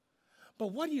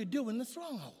 But what do you do in the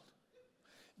stronghold?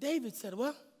 David said,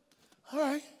 well, all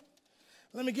right,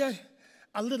 let me get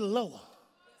a little lower.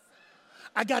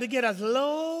 I got to get as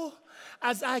low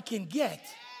as I can get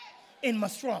in my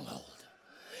stronghold.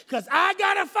 Because I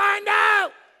got to find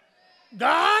out,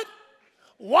 God,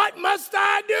 what must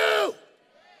I do?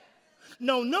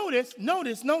 No, notice.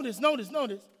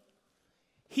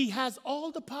 He has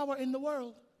all the power in the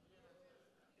world.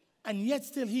 And yet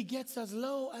still he gets as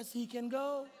low as he can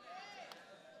go.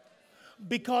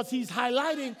 Because he's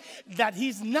highlighting that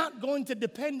he's not going to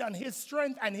depend on his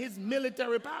strength and his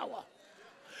military power.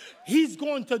 He's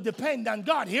going to depend on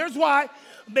God. Here's why.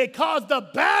 Because the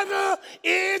battle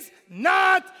is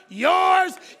not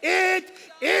yours. It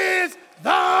is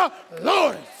the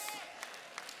Lord's.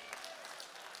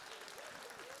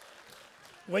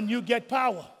 When you get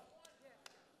power,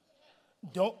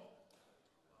 don't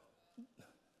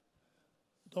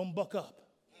buck up.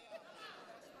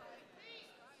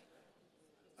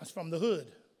 That's from the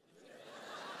hood.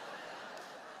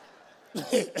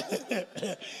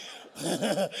 You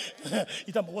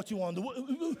talking about what you want to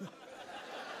do.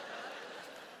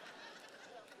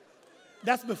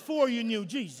 That's before you knew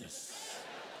Jesus.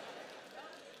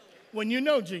 When you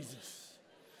know Jesus,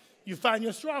 you find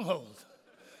your stronghold.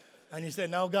 And you say,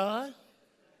 now, God,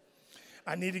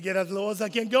 I need to get as low as I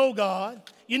can go, God.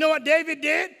 You know what David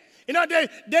did? You know,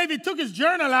 David took his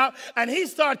journal out and he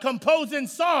started composing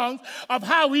songs of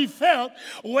how he felt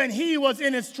when he was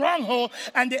in his stronghold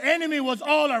and the enemy was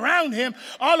all around him.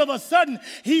 All of a sudden,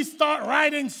 he started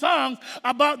writing songs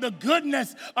about the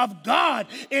goodness of God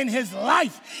in his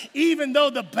life. Even though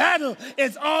the battle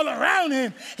is all around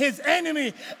him, his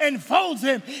enemy enfolds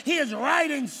him. He is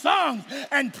writing songs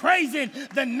and praising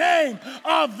the name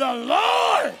of the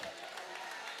Lord.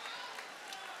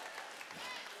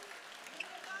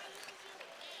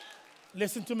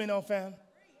 Listen to me now, fam.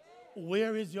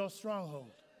 Where is your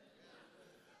stronghold?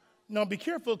 Now, be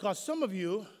careful, because some of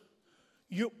you,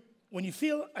 when you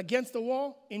feel against the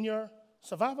wall in your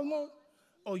survival mode,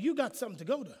 oh, you got something to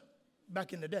go to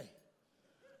back in the day.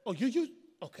 Oh,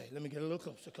 okay, let me get a little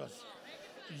closer, because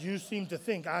you seem to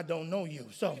think I don't know you.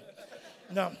 So,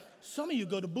 now, some of you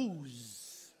go to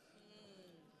booze.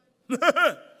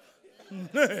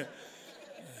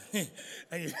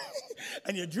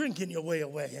 and you're drinking your way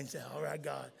away and say, all right,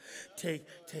 God, take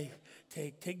the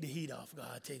heat off,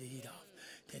 God, take the heat off,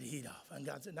 take the heat off. And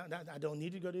God said, no, I don't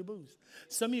need to go to booze.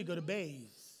 Some of you go to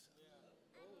bays.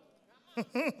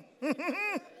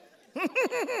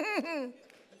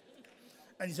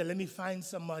 And you said, let me find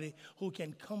somebody who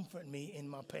can comfort me in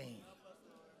my pain.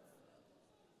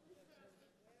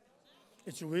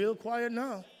 It's real quiet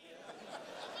now.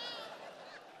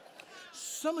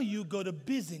 Some of you go to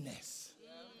busyness.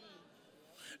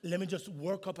 Let me just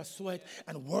work up a sweat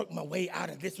and work my way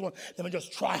out of this one. Let me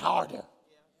just try harder.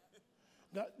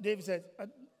 David said,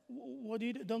 what do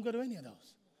you do? Don't go to any of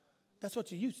those. That's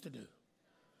what you used to do.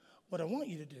 What I want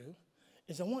you to do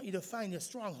is I want you to find your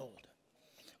stronghold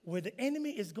where the enemy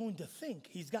is going to think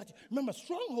he's got you. Remember,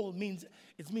 stronghold means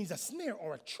a snare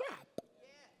or a trap.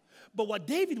 But what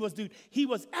David was doing,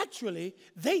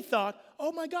 they thought,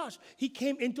 oh my gosh, he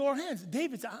came into our hands.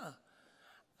 David said,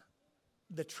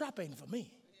 the trap ain't for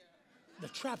me. The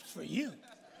trap's for you.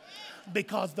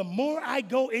 Because the more I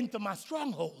go into my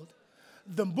stronghold,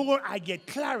 the more I get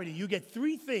clarity. You get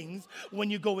three things when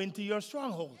you go into your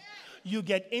stronghold. You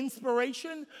get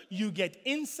inspiration, you get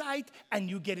insight, and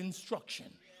you get instruction.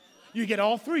 You get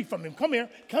all three from him. Come here,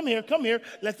 come here, come here.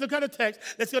 Let's look at the text.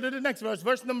 Let's go to the next verse,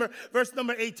 verse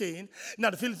number 18. Now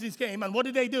the Philistines came, and what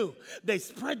did they do? They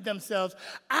spread themselves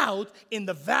out in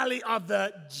the valley of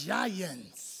the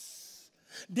giants.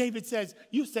 David says,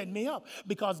 you set me up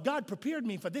because God prepared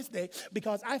me for this day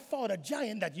because I fought a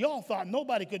giant that y'all thought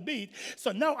nobody could beat.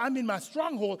 So now I'm in my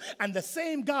stronghold, and the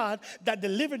same God that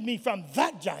delivered me from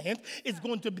that giant is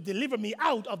going to deliver me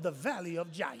out of the valley of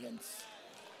giants.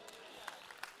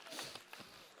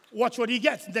 Watch what he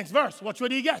gets. Next verse. Watch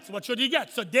what he gets. Watch what he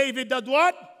gets. So David does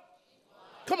what?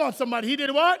 Come on, somebody. He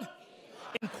did what?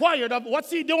 Inquired of.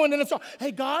 What's he doing in the song?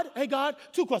 Hey, God.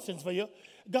 Two questions for you.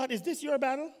 God, is this your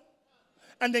battle?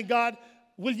 And then, God,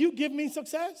 will you give me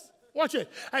success? Watch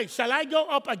it. Hey, shall I go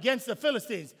up against the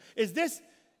Philistines? Is this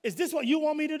what you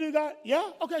want me to do, God?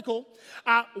 Yeah? Okay, cool.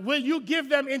 Will you give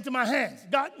them into my hands?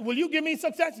 God, will you give me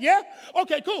success? Yeah?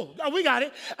 Okay, cool. We got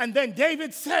it. And then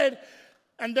David said,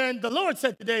 and then the Lord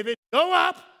said to David, go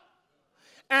up,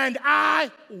 and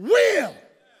I will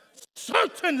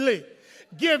certainly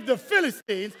give the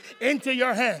Philistines into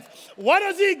your hands. What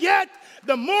does he get?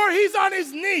 The more he's on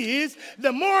his knees,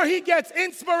 the more he gets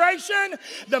inspiration,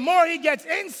 the more he gets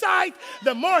insight,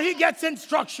 the more he gets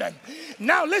instruction.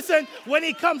 Now listen, when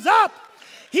he comes up,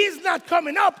 he's not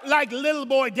coming up like little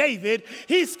boy David.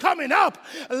 He's coming up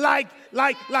like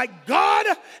God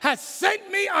has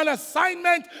sent me on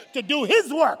assignment to do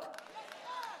his work.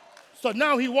 So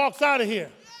now he walks out of here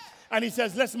and he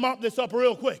says, let's mop this up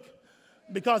real quick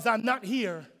because I'm not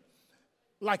here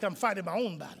like I'm fighting my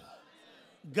own battle.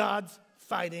 God's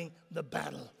fighting the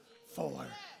battle for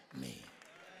me.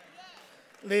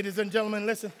 Ladies and gentlemen,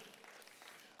 listen.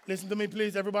 Listen to me,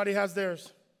 please. Everybody has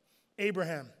theirs.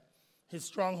 Abraham, his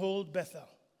stronghold, Bethel.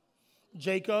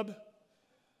 Jacob,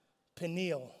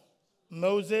 Peniel.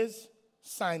 Moses,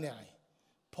 Sinai.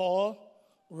 Paul,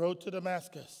 road to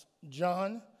Damascus.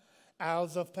 John,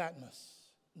 Isles of Patmos.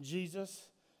 Jesus,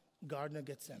 Garden of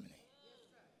Gethsemane.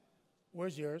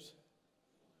 Where's yours?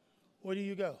 Where do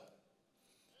you go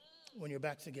when your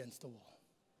back's against the wall?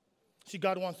 See,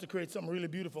 God wants to create something really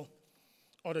beautiful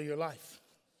out of your life.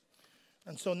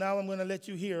 And so now I'm going to let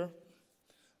you hear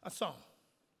a song.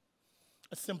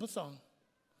 A simple song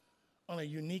on a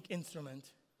unique instrument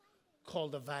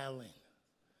called a violin.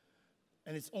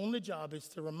 And its only job is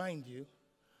to remind you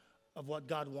of what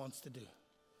God wants to do.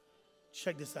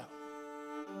 Check this out.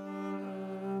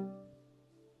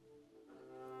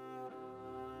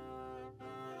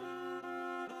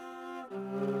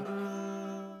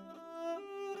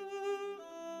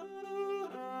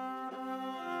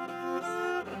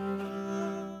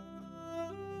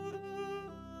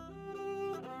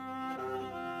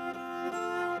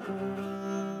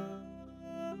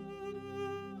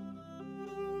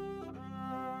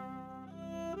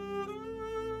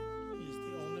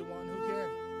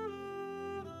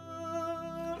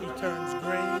 He turns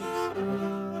graves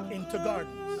into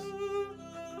gardens.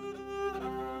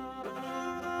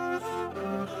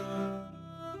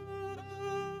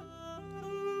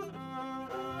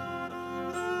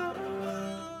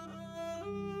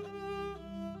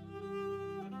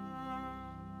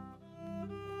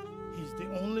 He's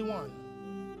the only one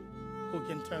who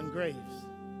can turn graves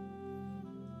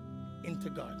into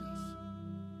gardens.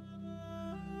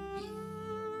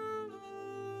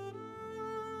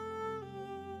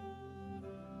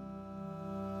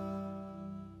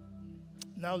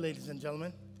 Now, ladies and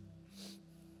gentlemen,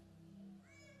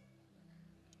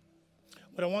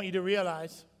 what I want you to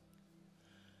realize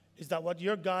is that what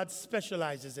your God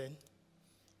specializes in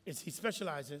is he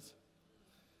specializes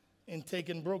in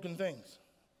taking broken things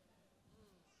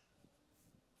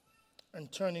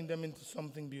and turning them into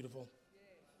something beautiful.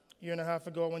 A year and a half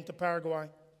ago, I went to Paraguay.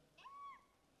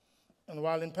 And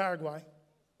while in Paraguay,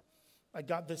 I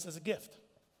got this as a gift.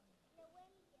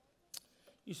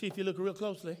 You see, if you look real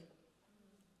closely,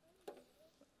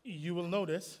 you will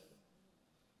notice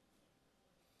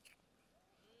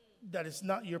that it's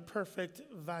not your perfect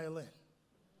violin.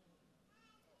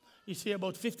 You see,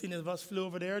 about 15 of us flew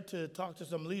over there to talk to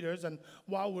some leaders, and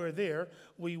while we were there,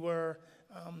 we were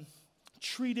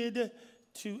treated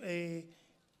to an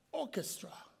orchestra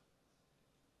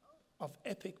of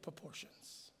epic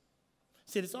proportions.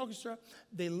 See, this orchestra,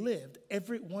 they lived,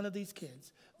 every one of these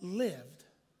kids lived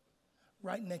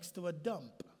right next to a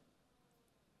dump.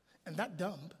 And that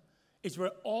dump is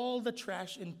where all the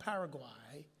trash in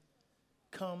Paraguay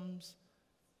comes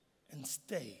and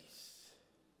stays.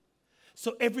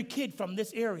 So every kid from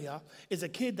this area is a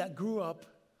kid that grew up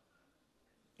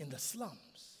in the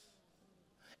slums.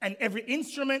 And every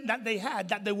instrument that they had,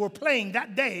 that they were playing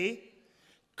that day,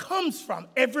 comes from,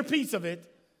 every piece of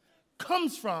it,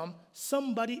 comes from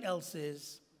somebody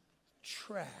else's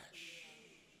trash.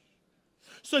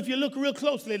 So if you look real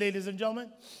closely, ladies and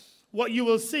gentlemen, what you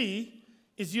will see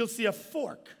is you'll see a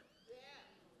fork.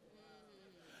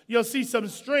 You'll see some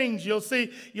strings. You'll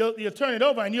turn it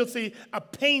over and you'll see a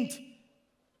paint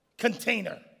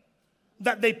container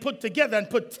that they put together and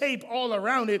put tape all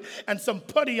around it and some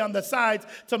putty on the sides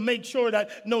to make sure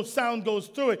that no sound goes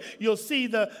through it. You'll see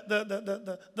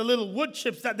the little wood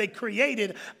chips that they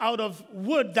created out of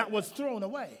wood that was thrown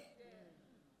away.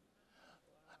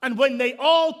 And when they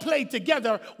all played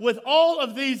together with all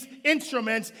of these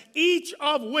instruments, each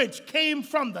of which came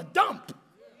from the dump,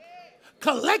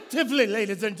 collectively,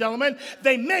 ladies and gentlemen,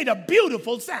 they made a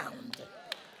beautiful sound.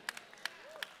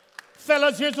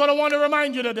 Fellas, here's what I want to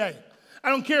remind you today. I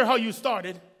don't care how you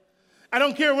started. I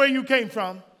don't care where you came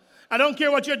from. I don't care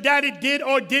what your daddy did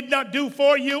or did not do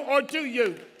for you or to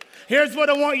you. Here's what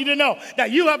I want you to know,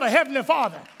 that you have a heavenly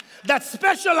Father that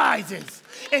specializes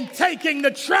in taking the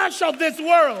trash of this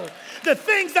world, the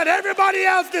things that everybody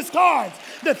else discards,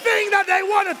 the thing that they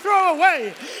want to throw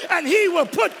away, and he will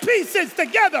put pieces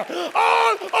together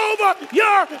all over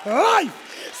your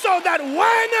life so that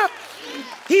when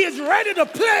he is ready to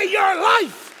play your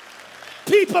life,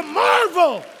 people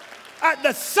marvel at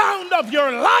the sound of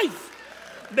your life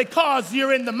because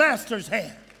you're in the master's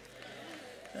hand.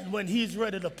 And when he's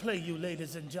ready to play you,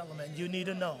 ladies and gentlemen, you need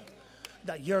to know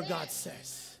that your God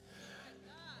says,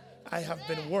 I have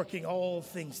been working all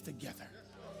things together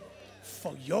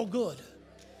for your good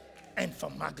and for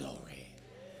my glory.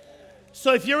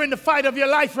 So if you're in the fight of your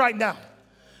life right now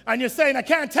and you're saying, I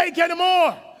can't take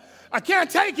anymore, I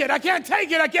can't take it, I can't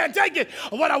take it, I can't take it.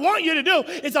 What I want you to do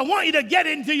is I want you to get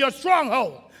into your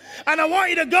stronghold. And I want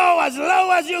you to go as low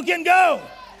as you can go.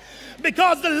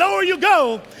 Because the lower you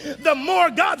go, the more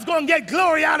God's going to get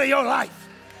glory out of your life.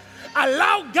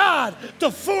 Allow God to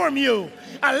form you.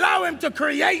 Allow him to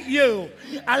create you.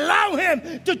 Allow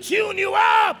him to tune you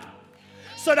up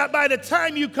so that by the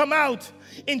time you come out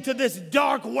into this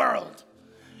dark world,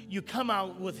 you come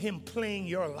out with him playing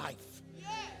your life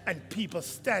and people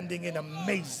standing in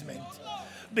amazement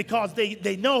because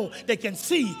they know, they can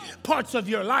see parts of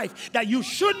your life that you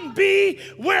shouldn't be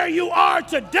where you are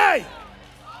today,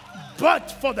 but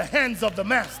for the hands of the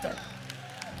master.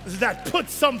 that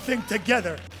puts something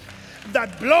together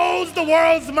that blows the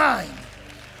world's mind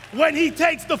when he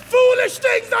takes the foolish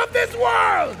things of this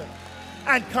world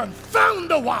and confound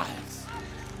the wise.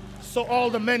 So all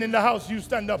the men in the house, you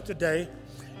stand up today.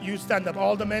 You stand up.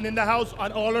 All the men in the house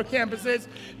on all our campuses,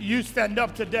 you stand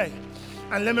up today.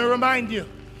 And let me remind you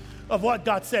of what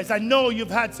God says. I know you've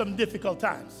had some difficult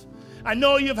times. I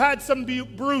know you've had some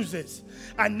bruises.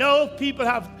 I know people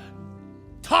have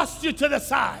tossed you to the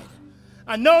side.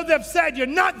 I know they've said you're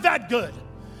not that good.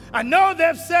 I know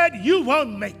they've said you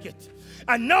won't make it.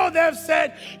 I know they've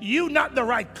said you're not the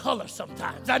right color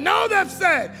sometimes. I know they've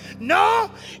said,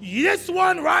 no, this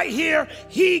one right here,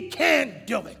 he can't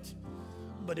do it.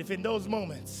 But if in those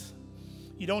moments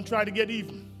you don't try to get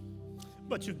even,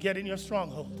 but you get in your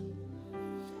stronghold,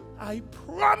 I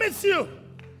promise you,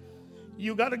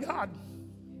 you got a God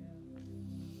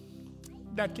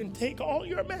that can take all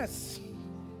your mess,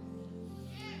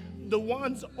 the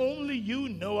ones only you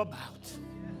know about,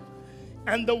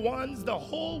 and the ones the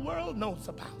whole world knows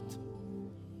about,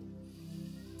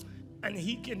 and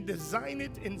he can design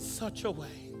it in such a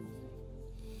way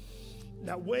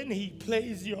that when he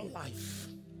plays your life,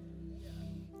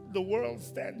 the world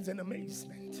stands in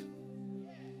amazement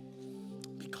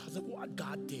because of what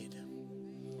God did.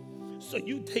 So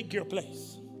you take your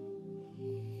place.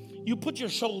 You put your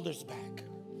shoulders back.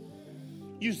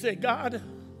 You say, God,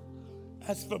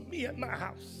 as for me and my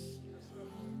house,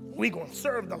 we're going to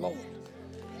serve the Lord.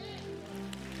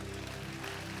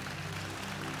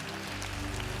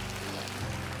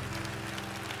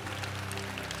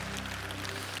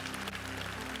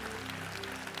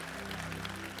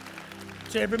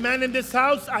 To every man in this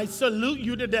house, I salute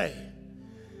you today.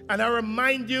 And I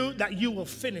remind you that you will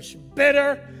finish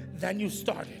better than you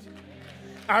started.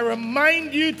 I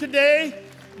remind you today,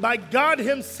 by God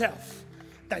himself,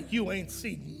 that you ain't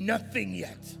seen nothing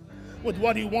yet with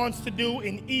what he wants to do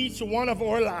in each one of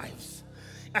our lives.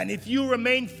 And if you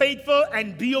remain faithful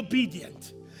and be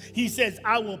obedient, he says,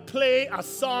 I will play a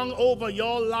song over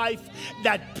your life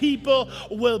that people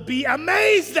will be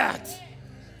amazed at.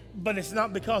 But it's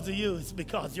not because of you, it's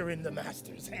because you're in the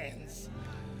master's hands.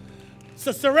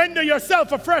 So surrender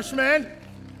yourself afresh, man,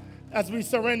 as we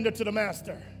surrender to the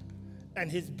master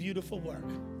and his beautiful work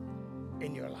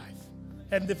in your life.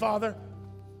 Heavenly Father,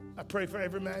 I pray for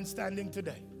every man standing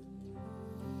today.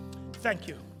 Thank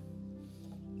you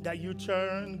that you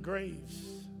turn graves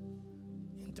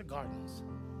into gardens.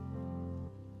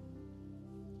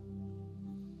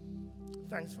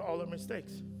 Thanks for all our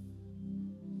mistakes.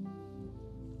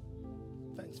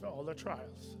 Thanks for all the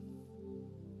trials.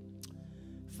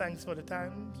 Thanks for the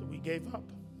times we gave up,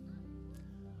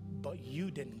 but you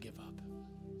didn't give up.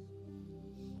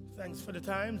 Thanks for the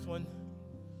times when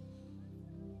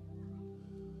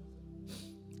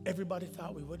everybody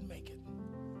thought we wouldn't make it,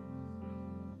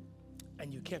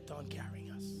 and you kept on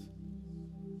carrying us.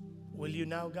 Will you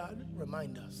now, God,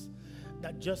 remind us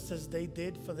that just as they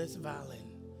did for this violin,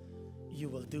 you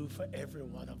will do for every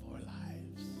one of our lives.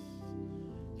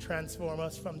 Transform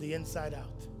us from the inside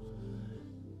out,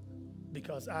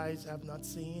 because eyes have not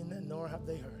seen nor have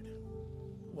they heard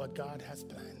what God has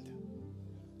planned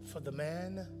for the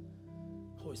man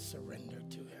who is surrendered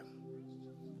to him.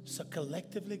 So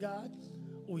collectively, God,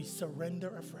 we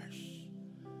surrender afresh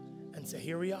and say,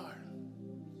 here we are.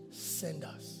 Send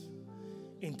us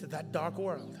into that dark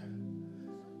world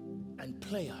and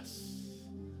play us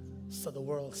so the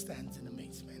world stands in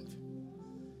amazement.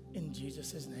 In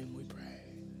Jesus' name we pray.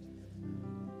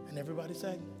 And everybody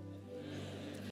said,